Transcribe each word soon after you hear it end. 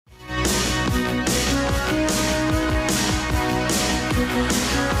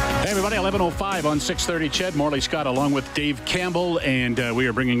11:05 on 6:30. Ched Morley Scott along with Dave Campbell, and we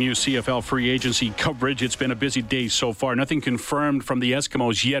are bringing you CFL free agency coverage. It's been a busy day so far. Nothing confirmed from the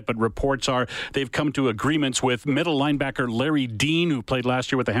Eskimos yet, but reports are they've come to agreements with middle linebacker Larry Dean, who played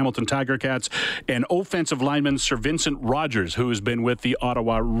last year with the Hamilton Tiger Cats, and offensive lineman Sir Vincent Rogers, who has been with the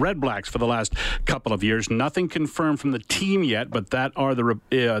Ottawa Red Blacks for the last couple of years. Nothing confirmed from the team yet, but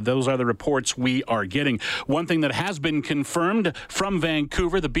those are the reports we are getting. One thing that has been confirmed from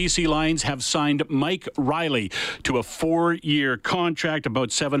Vancouver, the BC Lions have signed Mike Riley to a 4-year contract, about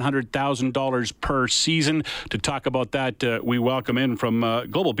 $700,000 per season. To talk about that, we welcome in from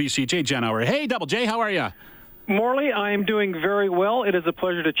Global BCJ, Jen Hauer. Hey, Double J, how are you? Morley, I am doing very well. It is a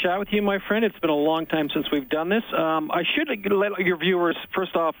pleasure to chat with you, my friend. It's been a long time since we've done this. I should let your viewers,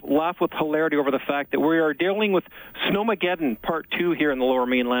 first off, laugh with hilarity over the fact that we are dealing with Snowmageddon Part 2 here in the Lower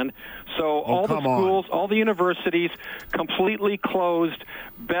Mainland. So all the schools, all the universities, completely closed,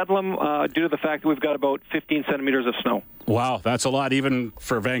 bedlam, due to the fact that we've got about 15 centimeters of snow. Wow, that's a lot. Even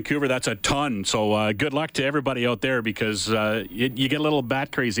for Vancouver, that's a ton. So good luck to everybody out there, because you get a little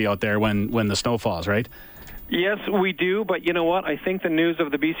bat crazy out there when the snow falls, right? Yes, we do, but you know what? I think the news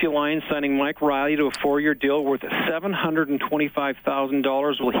of the BC Lions signing Mike Riley to a 4-year deal worth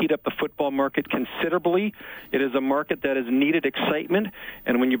 $725,000 will heat up the football market considerably. It is a market that has needed excitement,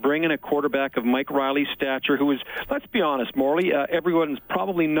 and when you bring in a quarterback of Mike Riley's stature, who is, let's be honest, Morley, everyone's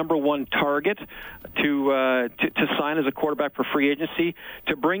probably number one target to sign as a quarterback for free agency,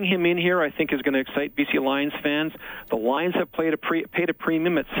 to bring him in here, I think is going to excite BC Lions fans. The Lions have paid a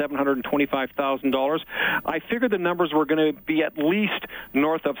premium at $725,000. I figured the numbers were going to be at least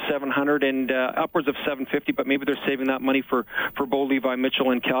north of 700 and upwards of 750, but maybe they're saving that money for Bo Levi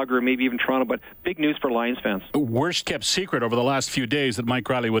Mitchell in Calgary, maybe even Toronto. But big news for Lions fans. Worst kept secret over the last few days that Mike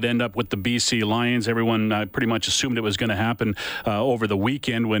Riley would end up with the BC Lions. Everyone pretty much assumed it was going to happen over the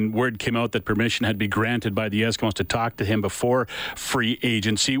weekend when word came out that permission had been granted by the Eskimos to talk to him before free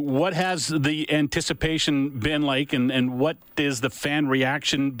agency. What has the anticipation been like, and what is the fan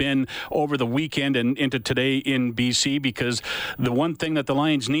reaction been over the weekend and into today in BC? Because the one thing that the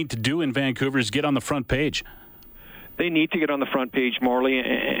Lions need to do in Vancouver is get on the front page. They need to get on the front page, Morley,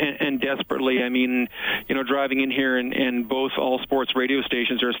 and desperately. I mean, you know, driving in here and both all sports radio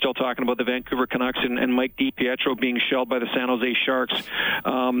stations are still talking about the Vancouver Canucks and Mike DiPietro being shelled by the San Jose Sharks.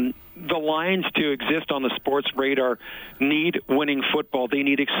 The Lions, to exist on the sports radar, need winning football. They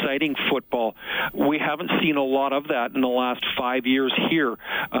need exciting football. We haven't seen a lot of that in the last 5 years here.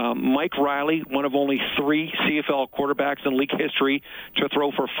 Mike Riley, one of only 3 CFL quarterbacks in league history to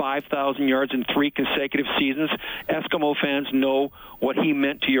throw for 5,000 yards in 3 consecutive seasons. Eskimo fans know what he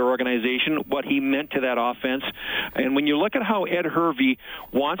meant to your organization, what he meant to that offense. And when you look at how Ed Hervey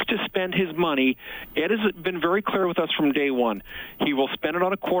wants to spend his money, Ed has been very clear with us from day one. He will spend it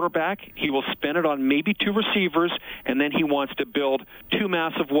on a quarterback. He will spend it on maybe 2 receivers, and then he wants to build 2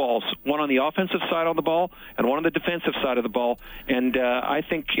 massive walls, one on the offensive side of the ball and one on the defensive side of the ball. And I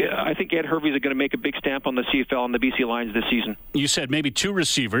think Ed Hervey is going to make a big stamp on the CFL and the BC Lions this season. You said maybe 2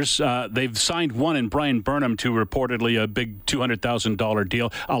 receivers. They've signed one in Brian Burnham to reportedly a big $200,000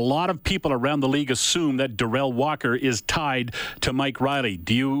 deal. A lot of people around the league assume that Darrell Walker is tied to Mike Riley.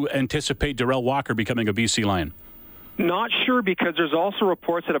 Do you anticipate Darrell Walker becoming a BC Lion? Not sure, because there's also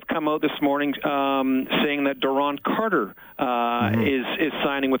reports that have come out this morning saying that Duron Carter is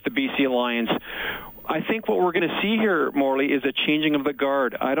signing with the BC Lions. I think what we're going to see here, Morley, is a changing of the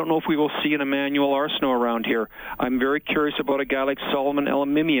guard. I don't know if we will see an Emmanuel Arsenault around here. I'm very curious about a guy like Solomon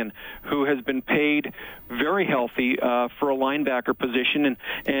Elimimian, who has been paid very healthy for a linebacker position.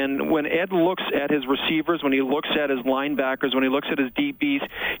 And when Ed looks at his receivers, when he looks at his linebackers, when he looks at his DBs,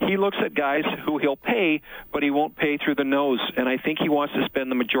 he looks at guys who he'll pay, but he won't pay through the nose. And I think he wants to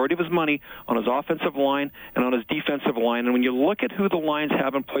spend the majority of his money on his offensive line and on his defensive line. And when you look at who the Lions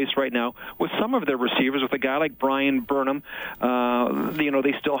have in place right now, with some of their receivers, with a guy like Brian Burnham,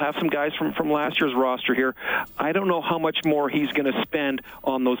 they still have some guys from last year's roster here. I don't know how much more he's going to spend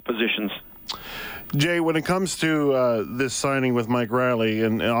on those positions. Jay, when it comes to this signing with Mike Riley,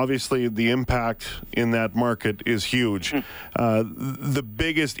 and obviously the impact in that market is huge, the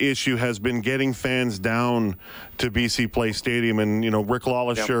biggest issue has been getting fans down to BC Place Stadium. And, Rick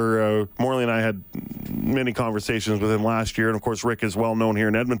Lawlisher, Morley and I had many conversations with him last year. And, of course, Rick is well known here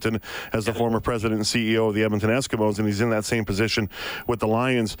in Edmonton as the former president and CEO of the Edmonton Eskimos, and he's in that same position with the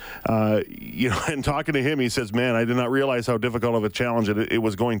Lions. And talking to him, he says, man, I did not realize how difficult of a challenge it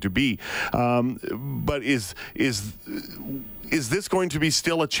was going to be. But is this going to be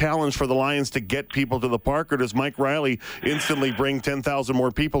still a challenge for the Lions to get people to the park, or does Mike Riley instantly bring 10,000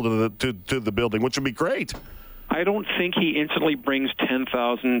 more people to the building, which would be great? I don't think he instantly brings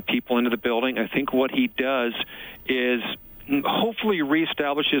 10,000 people into the building. I think what he does is hopefully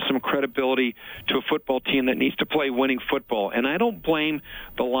reestablishes some credibility to a football team that needs to play winning football. And I don't blame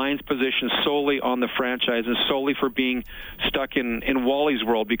the Lions' position solely on the franchise and solely for being stuck in Wally's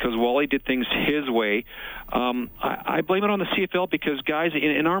world, because Wally did things his way. I blame it on the CFL because, guys,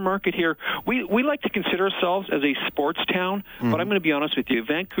 in our market here, we like to consider ourselves as a sports town, but I'm going to be honest with you.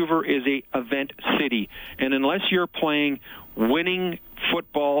 Vancouver is a event city, and unless you're playing winning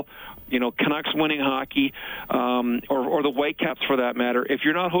football, Canucks winning hockey, or the Whitecaps for that matter, if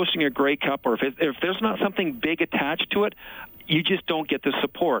you're not hosting a Grey Cup, or if there's not something big attached to it, you just don't get the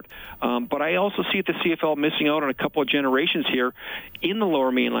support. But I also see the CFL missing out on a couple of generations here in the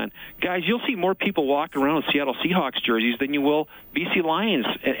Lower Mainland. Guys, you'll see more people walking around with Seattle Seahawks jerseys than you will BC Lions,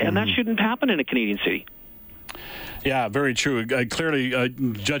 and that shouldn't happen in a Canadian city. Yeah, very true. Clearly,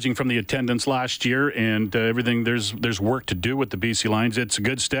 judging from the attendance last year and everything, there's work to do with the BC Lions. It's a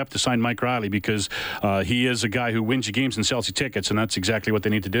good step to sign Mike Reilly because he is a guy who wins you games and sells you tickets, and that's exactly what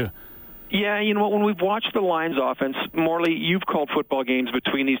they need to do. Yeah, you know what? When we've watched the Lions offense, Morley, you've called football games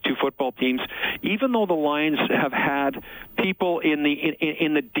between these two football teams. Even though the Lions have had people in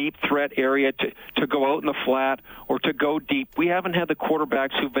the deep threat area to go out in the flat or to go deep, we haven't had the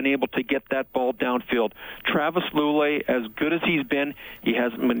quarterbacks who've been able to get that ball downfield. Travis Lulay, as good as he's been, he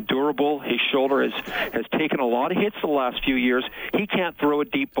hasn't been durable. His shoulder has taken a lot of hits the last few years. He can't throw a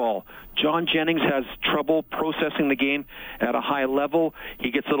deep ball. John Jennings has trouble processing the game at a high level. He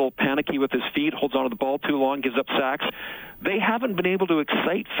gets a little panicky with his feet, holds onto the ball too long, gives up sacks. They haven't been able to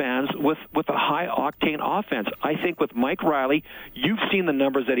excite fans with a high-octane offense. I think with Mike Reilly, you've seen the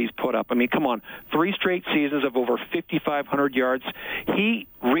numbers that he's put up. I mean, come on, 3 straight seasons of over 5,500 yards. He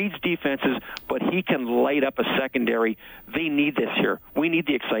reads defenses, but he can light up a secondary. They need this here. We need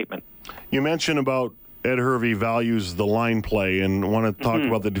the excitement. You mentioned about Ed Hervey values the line play and want to talk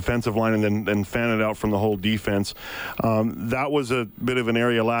about the defensive line and then fan it out from the whole defense. That was a bit of an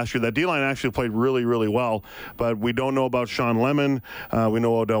area last year. That D-line actually played really, really well, but we don't know about Sean Lemon. We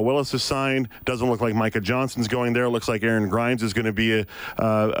know Odell Willis is signed. Doesn't look like Micah Johnson's going there. Looks like Aaron Grimes is going to be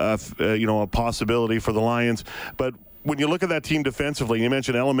a possibility for the Lions. But when you look at that team defensively, you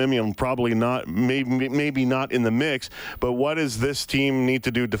mentioned Elimimian probably not, maybe not in the mix, but what does this team need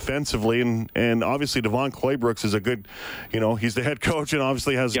to do defensively? And obviously Devon Claybrooks is a good, he's the head coach and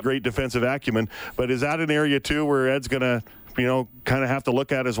obviously has great defensive acumen. But is that an area too where Ed's going to, kind of have to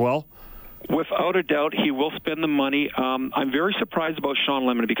look at as well? Without a doubt, he will spend the money. I'm very surprised about Sean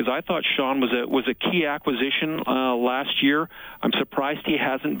Lemon because I thought Sean was a key acquisition last year. I'm surprised he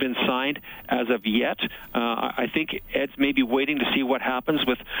hasn't been signed as of yet. I think Ed's maybe waiting to see what happens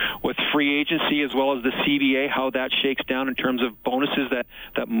with free agency as well as the CBA, how that shakes down in terms of bonuses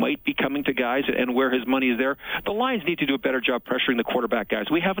that might be coming to guys and where his money is there. The Lions need to do a better job pressuring the quarterback, guys.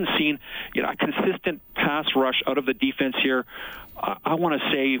 We haven't seen a consistent pass rush out of the defense here. I want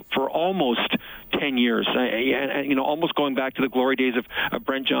to say for almost 10 years, almost going back to the glory days of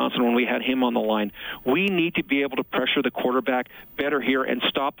Brent Johnson when we had him on the line. We need to be able to pressure the quarterback better here and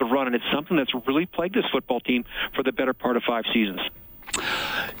stop the run, and it's something that's really plagued this football team for the better part of 5 seasons.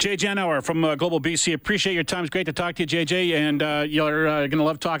 Jay Janower from Global BC. Appreciate your time. It's great to talk to you, JJ, and you're going to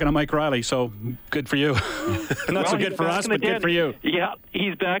love talking to Mike Reilly, so good for you. Not so good for us, but good for you. Yeah,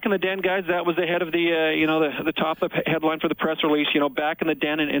 he's back in the den, guys. That was the head of the top of the headline for the press release, back in the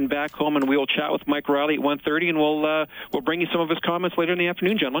den and back home, and we'll chat with Mike Reilly at 1:30, and we'll bring you some of his comments later in the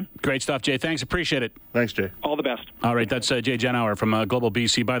afternoon, gentlemen. Great stuff, Jay. Thanks. Appreciate it. Thanks, Jay. All the best. All right, that's Jay Janower from Global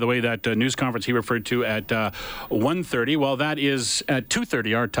BC. By the way, that news conference he referred to at 1:30, well, that is at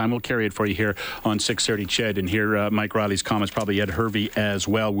 2:30 our time. We'll carry it for you here on 6:30 CHED and hear Mike Reilly's comments, probably Ed Hervey as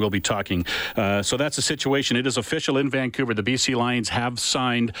well. We'll be talking. So that's the situation. It is official in Vancouver. The BC Lions have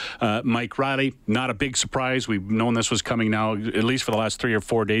signed Mike Reilly. Not a big surprise. We've known this was coming now at least for the last 3 or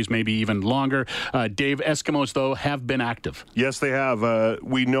 4 days, maybe even longer. Dave, Eskimos, though, have been active. Yes, they have.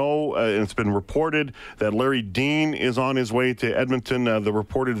 We know, and it's been reported, that Larry Dean is on his way to Edmonton. The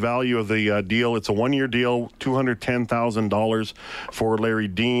reported value of the deal, it's a 1-year deal, $210,000 for Larry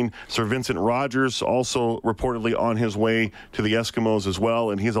Dean. Sir Vincent Rogers also reportedly on his way to the Eskimos as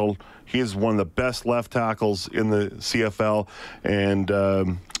well, and he is one of the best left tackles in the CFL, and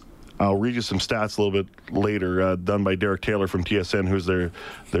I'll read you some stats a little bit later, done by Derek Taylor from TSN, who's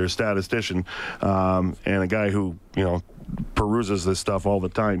their statistician, and a guy who, peruses this stuff all the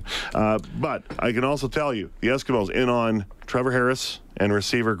time. But I can also tell you, the Eskimos in on Trevor Harris and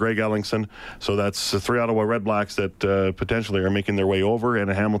receiver Greg Ellingson. So that's 3 Ottawa Redblacks that potentially are making their way over, and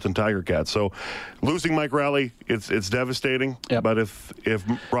a Hamilton Tiger Cat. So losing Mike Raleigh, it's devastating. Yep. But if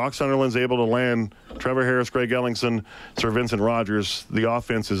Brock Sunderland's able to land Trevor Harris, Greg Ellingson, Sir Vincent Rogers, the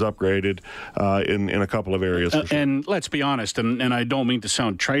offense is upgraded in a couple of areas. For sure. And let's be honest, and I don't mean to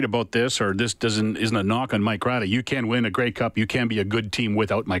sound trite about this, or this isn't a knock on Mike Riley. You can win a Grey Cup. You can be a good team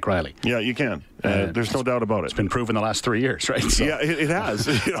without Mike Riley. Yeah, you can. There's no doubt about it. It's been proven the last 3 years, right? So, yeah, it has.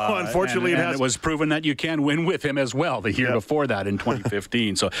 Unfortunately, it has. And it was proven that you can win with him as well the year before that in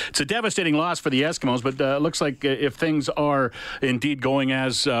 2015. So it's a devastating loss for the Eskimos, but it looks like if things are indeed going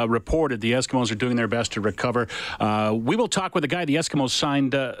as reported, the Eskimos are doing their best to recover. We will talk with a guy the Eskimos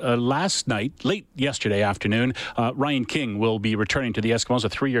signed last night, late yesterday afternoon. Ryan King will be returning to the Eskimos, a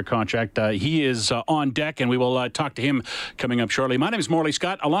 3-year contract. He is on deck, and we will talk to him coming up shortly. My name is Morley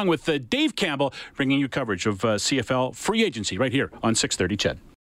Scott, along with Dave Campbell, bringing you coverage of CFL free agency right here on 630 CHED.